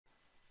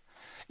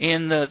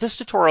In this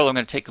tutorial, I'm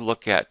going to take a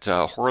look at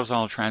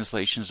horizontal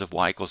translations of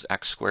y equals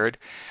x squared.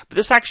 But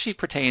this actually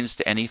pertains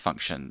to any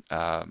function,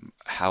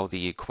 how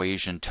the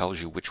equation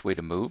tells you which way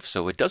to move.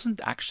 So it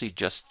doesn't actually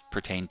just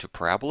pertain to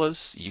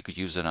parabolas. You could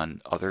use it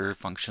on other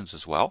functions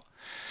as well.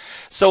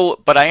 So,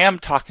 but I am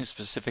talking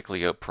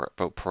specifically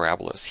about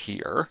parabolas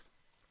here.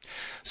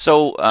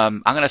 So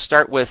I'm going to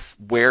start with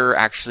where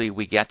actually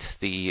we get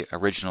the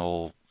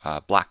original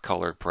black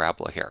colored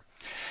parabola here.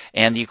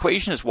 And the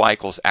equation is y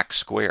equals x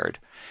squared.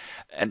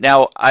 And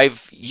now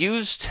I've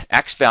used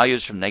x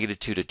values from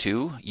 -2 to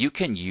 2. You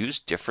can use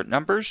different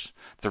numbers.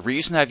 The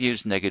reason I've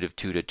used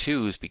 -2 to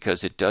 2 is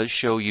because it does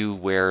show you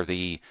where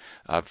the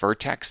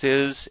vertex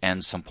is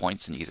and some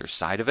points on either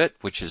side of it,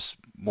 which is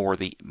more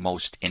the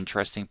most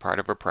interesting part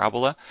of a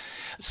parabola.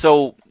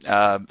 So,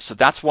 so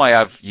that's why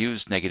I've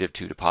used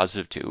 -2 to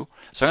 +2.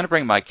 So I'm going to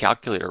bring my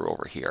calculator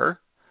over here,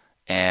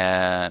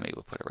 and maybe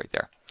we'll put it right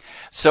there.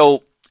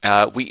 So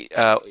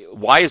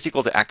y is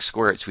equal to x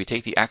squared, so we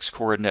take the x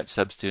coordinate,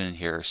 substitute in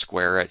here,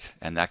 square it,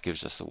 and that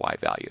gives us the y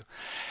value.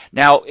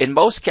 Now, in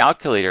most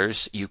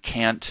calculators, you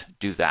can't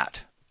do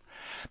that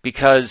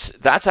because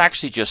that's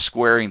actually just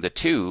squaring the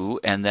 2,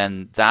 and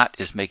then that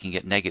is making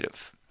it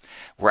negative.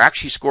 We're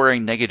actually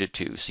squaring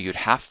 -2, so you'd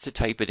have to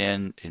type it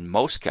in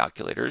most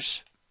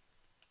calculators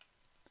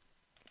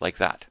like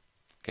that.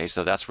 Okay,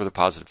 so that's where the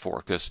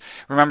 +4, because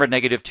remember,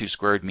 -2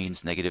 squared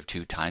means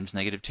 -2 times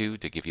 -2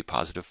 to give you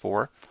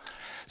 +4.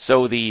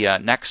 So the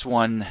next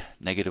one,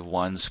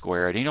 -1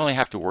 squared, and you only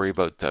have to worry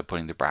about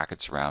putting the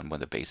brackets around when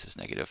the base is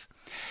negative,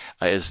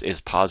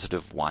 is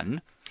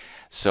 +1.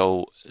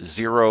 So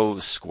 0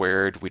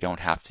 squared, we don't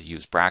have to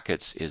use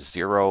brackets, is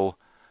 0.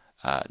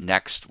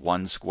 Next,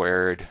 1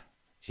 squared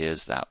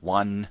is that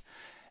 1.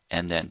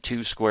 And then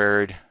 2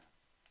 squared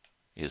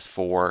is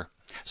 4.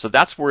 So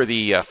that's where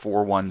the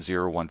 4, 1,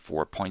 0, 1,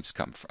 4 points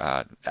come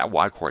from,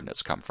 y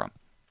coordinates come from.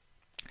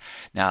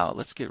 Now,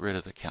 let's get rid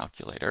of the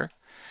calculator.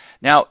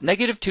 Now,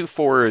 -2,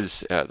 4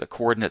 is the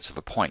coordinates of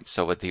a point.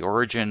 So at the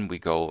origin, we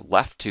go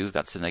left 2,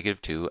 that's the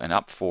 -2, and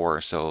up 4,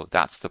 so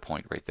that's the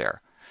point right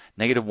there.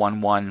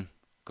 -1, 1,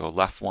 go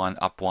left 1,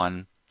 up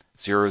 1,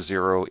 0,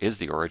 0 is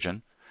the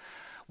origin.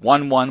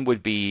 1, 1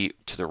 would be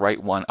to the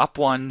right 1, up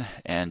 1,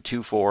 and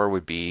 2, 4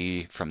 would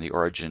be from the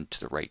origin to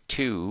the right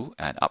 2,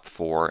 and up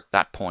 4,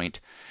 that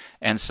point.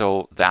 And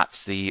so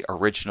that's the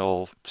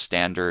original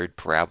standard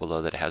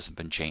parabola that hasn't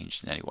been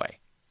changed in any way.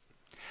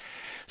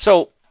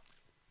 So,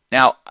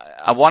 now,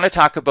 I want to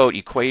talk about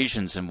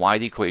equations and why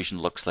the equation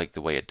looks like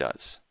the way it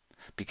does.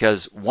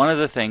 Because one of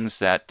the things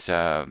that,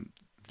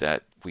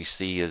 that we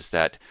see is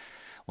that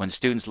when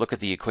students look at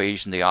the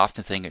equation, they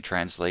often think it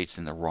translates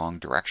in the wrong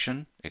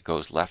direction. It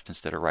goes left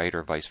instead of right,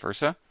 or vice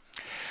versa.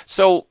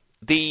 So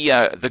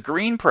the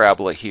green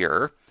parabola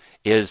here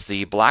is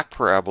the black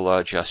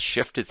parabola just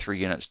shifted 3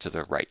 units to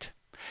the right.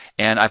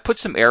 And I put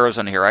some arrows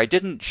on here. I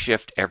didn't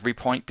shift every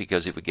point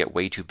because it would get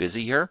way too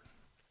busy here.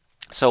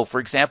 So, for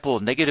example,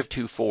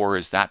 -2, 4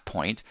 is that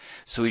point.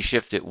 So we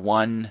shift it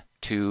 1,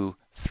 2,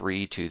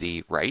 3 to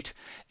the right,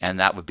 and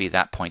that would be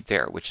that point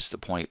there, which is the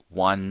point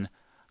 1,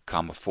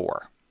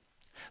 4.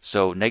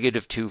 So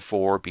 -2,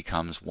 4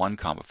 becomes 1,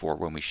 4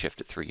 when we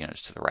shift it 3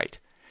 units to the right.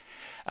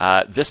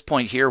 This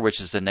point here, which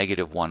is the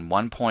 -1,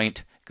 1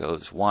 point,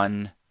 goes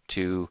 1,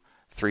 2,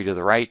 3 to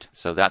the right.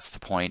 So that's the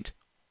point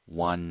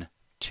 1,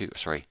 2,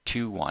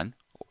 2, 1.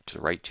 To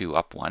the right 2,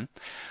 up 1.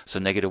 So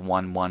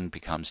 -1, 1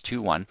 becomes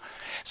 2, 1.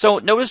 So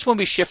notice when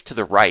we shift to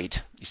the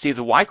right, you see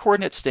the y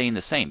coordinates staying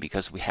the same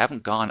because we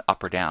haven't gone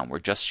up or down. We're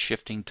just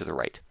shifting to the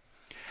right.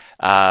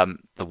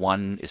 The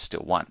 1 is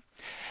still 1.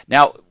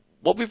 Now,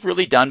 what we've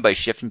really done by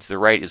shifting to the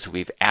right is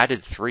we've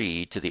added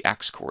 3 to the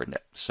x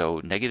coordinate.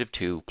 So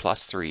 -2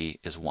 plus 3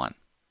 is 1.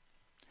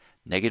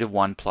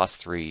 -1 plus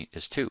 3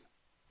 is 2.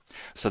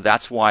 So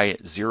that's why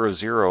 0,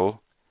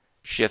 0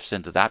 shifts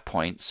into that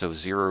point, so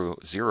 0,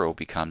 0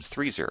 becomes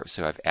 3, 0.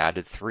 So I've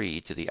added 3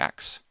 to the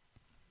x.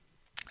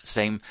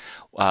 Same,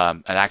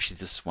 and actually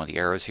this is one of the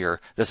arrows here.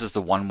 This is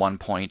the 1, 1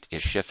 point.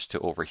 It shifts to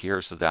over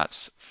here, so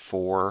that's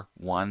 4,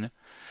 1.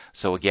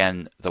 So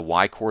again, the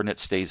y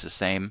coordinate stays the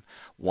same.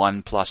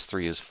 1 plus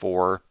 3 is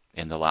 4.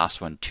 In the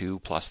last one, 2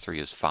 plus 3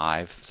 is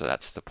 5. So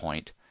that's the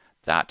point.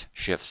 That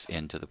shifts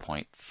into the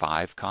point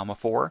 5,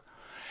 4.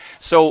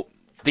 So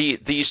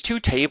these two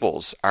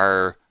tables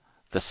are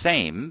the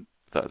same.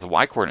 The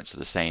y coordinates are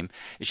the same.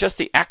 It's just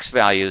the x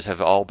values have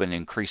all been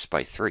increased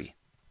by 3.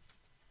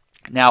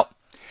 Now,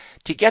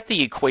 to get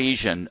the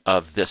equation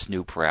of this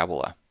new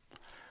parabola,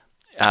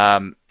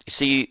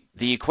 see,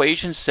 the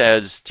equation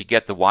says to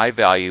get the y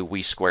value,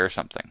 we square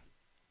something.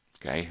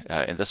 Okay,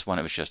 in this one,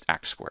 it was just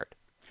x squared.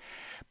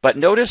 But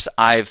notice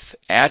I've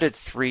added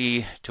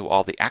 3 to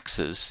all the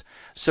x's.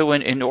 So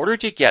in order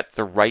to get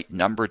the right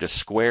number to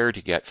square,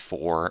 to get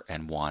 4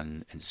 and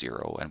 1 and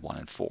 0 and 1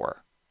 and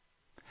 4,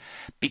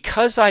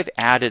 because I've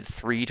added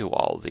 3 to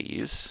all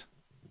these,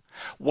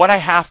 what I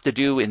have to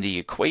do in the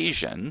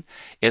equation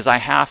is I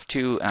have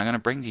to, I'm going to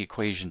bring the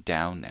equation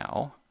down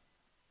now.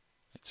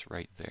 It's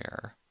right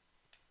there.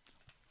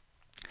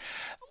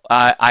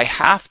 I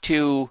have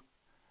to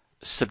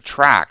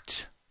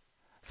subtract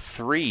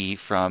 3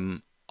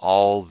 from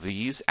all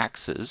these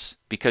x's,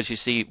 because you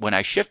see, when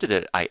I shifted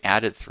it, I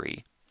added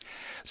 3.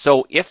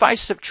 So if I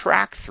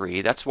subtract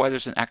 3, that's why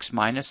there's an x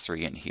minus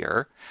 3 in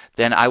here,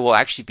 then I will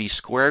actually be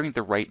squaring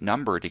the right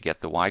number to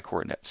get the y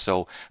coordinate.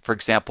 So for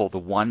example, the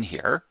 1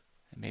 here,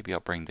 maybe I'll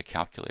bring the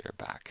calculator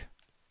back.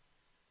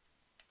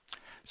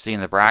 See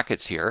in the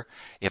brackets here,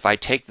 if I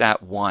take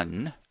that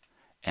 1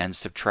 and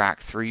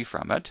subtract 3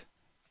 from it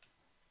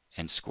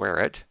and square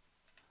it,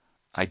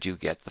 I do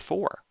get the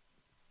 4.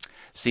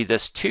 See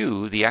this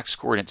 2, the x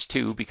coordinate's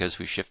 2 because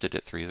we shifted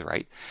it 3 to the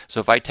right. So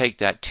if I take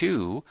that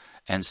 2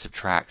 and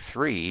subtract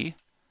 3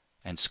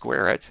 and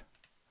square it,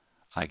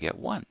 I get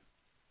 1.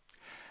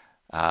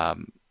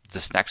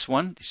 This next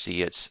one, you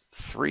see it's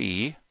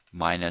 3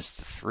 minus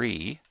the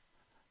 3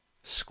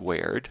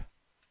 squared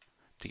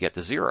to get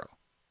the 0.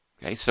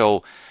 Okay,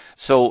 so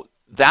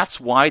that's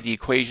why the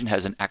equation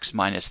has an x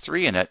minus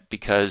 3 in it,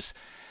 because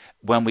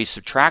when we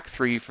subtract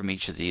 3 from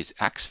each of these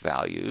x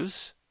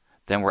values,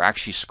 then we're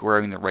actually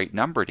squaring the right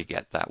number to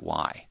get that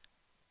y.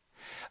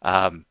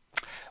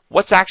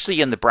 What's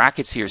actually in the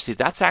brackets here, see,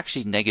 that's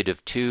actually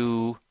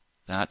 -2,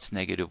 that's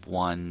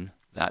 -1,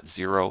 that's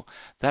 0.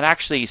 That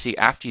actually, you see,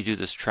 after you do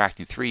the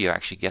subtracting 3, you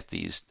actually get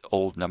these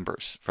old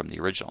numbers from the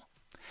original.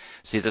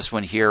 See this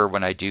one here,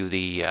 when I do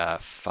the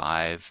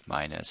 5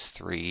 minus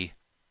 3,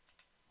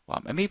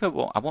 well, maybe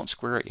I won't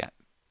square it yet.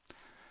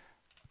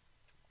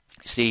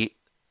 See,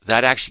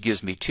 that actually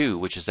gives me 2,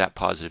 which is that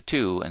positive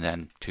 2, and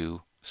then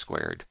 2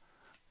 squared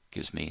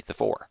gives me the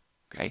 4.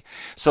 Okay,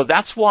 so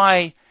that's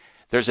why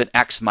there's an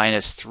x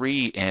minus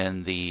 3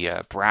 in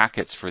the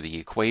brackets for the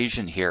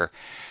equation here.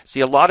 See,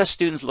 a lot of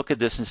students look at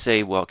this and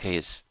say, well, okay,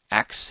 it's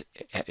x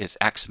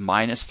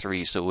minus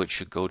 3, so it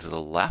should go to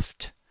the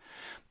left.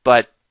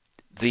 But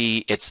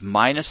it's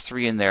minus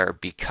 3 in there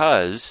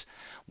because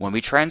when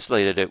we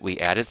translated it, we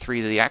added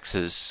 3 to the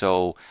x's,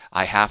 so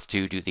I have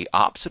to do the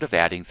opposite of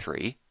adding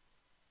 3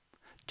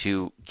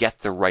 to get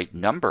the right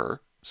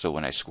number. So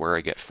when I square,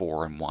 I get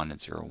 4 and 1 and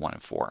 0, 1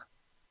 and 4.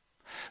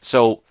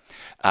 So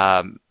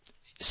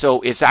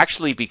it's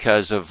actually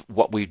because of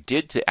what we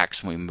did to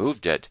x when we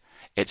moved it.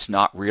 It's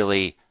not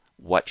really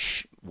what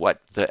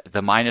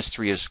the minus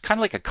 3 is, kind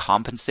of like a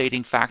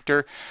compensating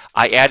factor.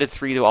 I added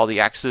 3 to all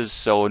the x's,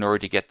 so in order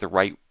to get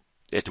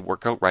it to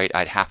work out right,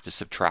 I'd have to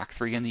subtract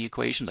 3 in the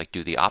equation, like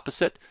do the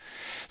opposite.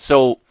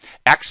 So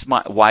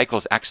y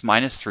equals x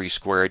minus 3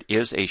 squared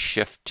is a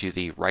shift to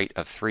the right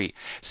of 3.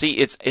 See,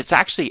 it's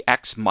actually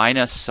x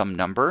minus some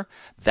number.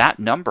 That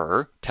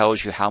number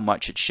tells you how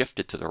much it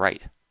shifted to the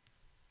right.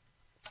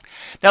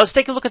 Now let's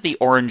take a look at the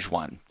orange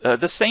one.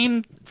 The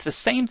same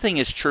thing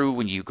is true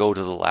when you go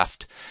to the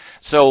left.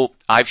 So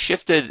I've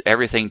shifted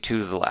everything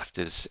to the left,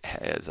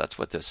 that's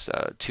what this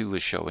 2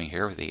 is showing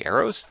here with the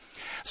arrows.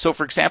 So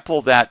for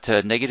example, that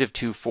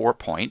 -2, 4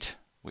 point,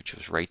 which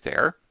was right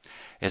there,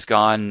 has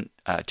gone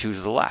 2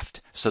 to the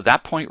left. So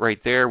that point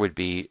right there would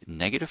be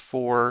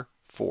 -4,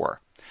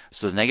 4.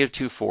 So the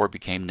 -2, 4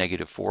 became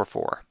 -4,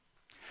 4.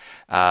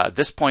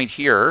 This point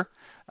here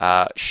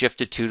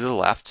shifted 2 to the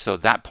left, so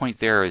that point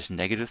there is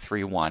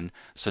 -3, 1.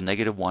 So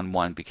 -1,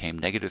 1 became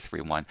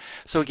 -3, 1.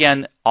 So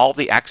again, all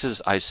the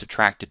x's I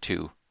subtracted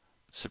 2.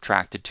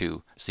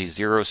 See,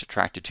 0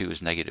 subtracted 2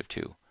 is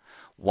 -2.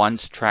 1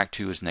 subtract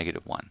 2 is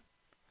 -1.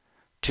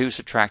 2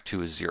 subtract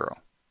 2 is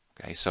 0.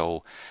 Okay,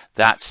 so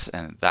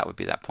that would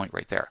be that point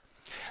right there.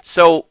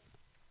 So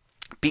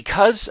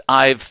because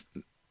I've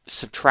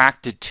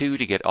subtracted 2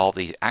 to get all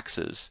the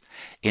x's,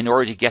 in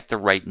order to get the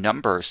right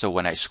number, so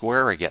when I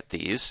square I get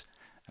these,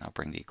 and I'll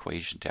bring the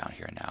equation down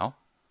here now.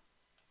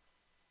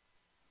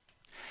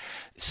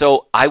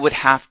 So I would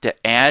have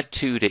to add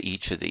 2 to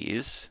each of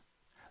these,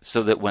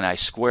 so that when I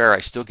square I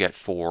still get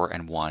 4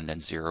 and 1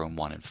 and 0 and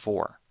 1 and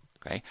 4.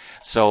 Okay,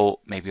 so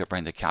maybe I'll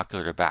bring the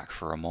calculator back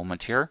for a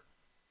moment here.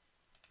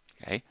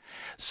 Okay,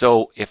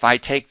 so if I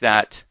take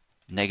that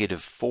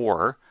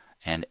 -4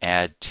 and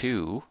add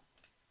 2,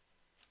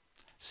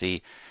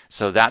 see,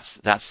 so that's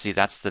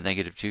the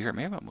 -2 here.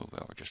 Maybe I'll move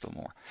over just a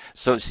little more.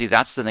 So see,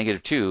 that's the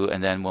 -2,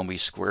 and then when we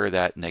square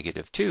that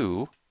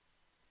 -2,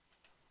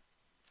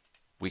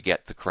 we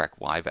get the correct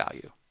y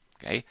value.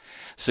 Okay,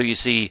 so you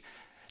see,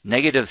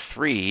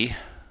 -3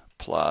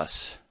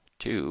 plus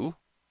 2.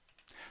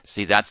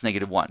 See, that's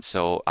 -1.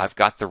 So I've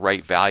got the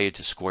right value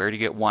to square to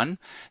get 1,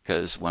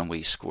 because when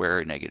we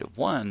square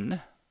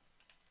 -1,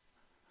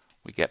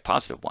 we get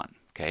 +1.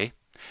 Okay,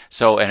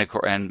 so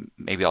and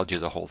maybe I'll do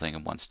the whole thing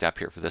in one step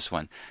here for this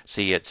one.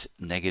 See, it's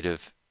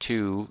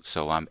 -2,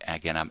 so I'm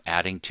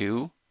adding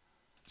 2,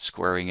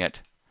 squaring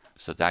it,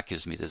 so that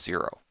gives me the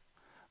 0.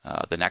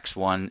 The next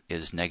one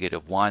is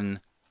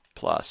 -1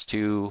 plus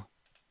 2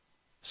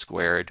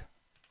 squared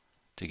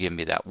to give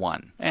me that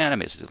 1. And I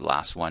may as well do the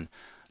last one.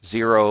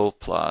 0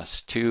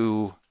 plus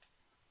 2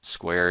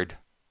 squared.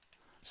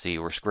 See,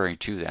 we're squaring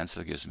 2 then,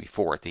 so it gives me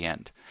 4 at the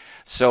end.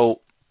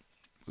 So,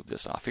 move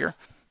this off here.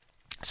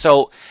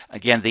 So,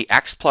 again, the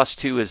x plus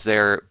 2 is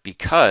there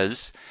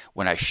because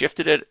when I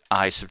shifted it,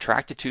 I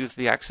subtracted 2 to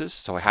the x's,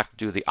 so I have to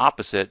do the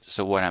opposite.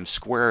 So when I'm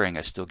squaring,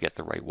 I still get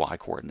the right y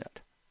coordinate.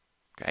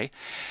 Okay.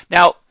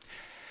 Now,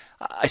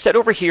 I said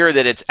over here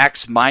that it's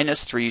x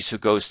minus 3, so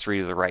it goes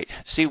 3 to the right.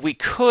 See, we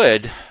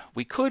could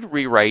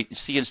rewrite,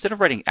 see, instead of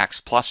writing x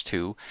plus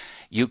 2,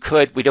 you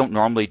could, we don't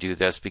normally do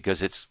this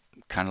because it's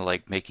kind of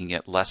like making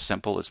it less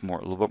simple. It's a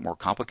little bit more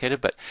complicated,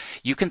 but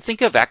you can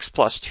think of x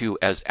plus 2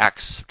 as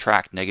x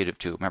subtract negative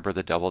 2. Remember,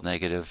 the double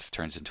negative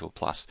turns into a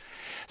plus.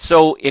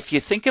 So if you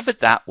think of it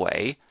that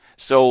way,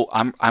 so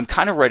I'm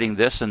kind of writing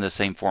this in the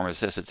same form as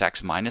this. It's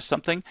x minus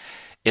something.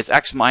 It's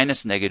x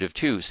minus negative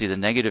 2. See, the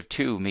negative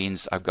 2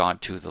 means I've gone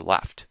to the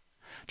left.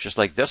 Just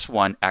like this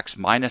one, x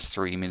minus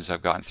 3 means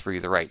I've gone 3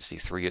 to the right. See,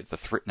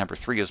 number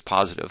 3 is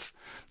positive,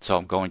 so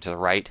I'm going to the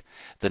right.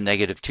 The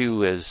negative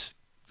 2 is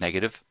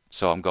negative,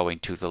 so I'm going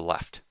to the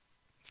left.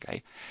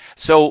 Okay,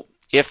 so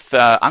if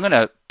I'm going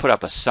to put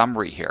up a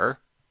summary here.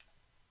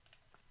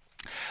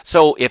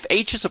 So if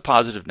h is a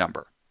positive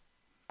number,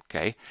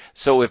 okay,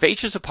 so if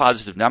h is a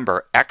positive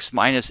number, x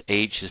minus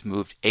h has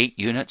moved 8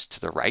 units to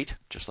the right,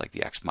 just like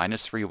the x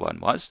minus 3 one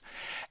was.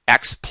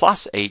 X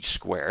plus h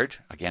squared,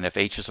 again, if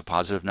h is a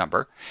positive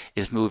number,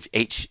 is moved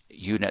 8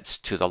 units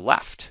to the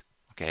left.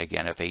 Okay,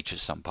 again, if h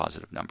is some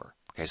positive number.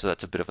 Okay, so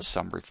that's a bit of a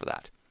summary for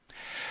that.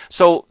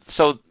 So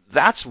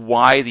that's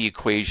why the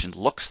equation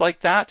looks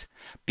like that,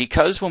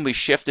 because when we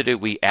shifted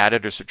it, we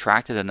added or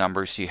subtracted a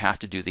number, so you have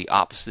to do the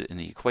opposite in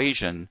the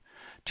equation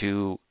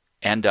to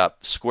end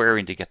up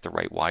squaring to get the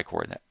right y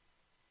coordinate.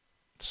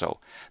 So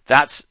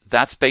that's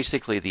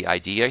basically the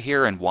idea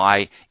here, and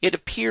why it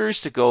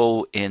appears to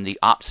go in the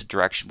opposite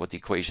direction what the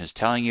equation is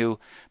telling you,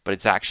 but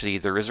it's actually,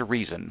 there is a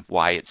reason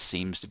why it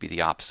seems to be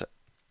the opposite.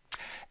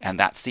 And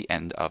that's the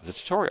end of the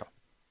tutorial.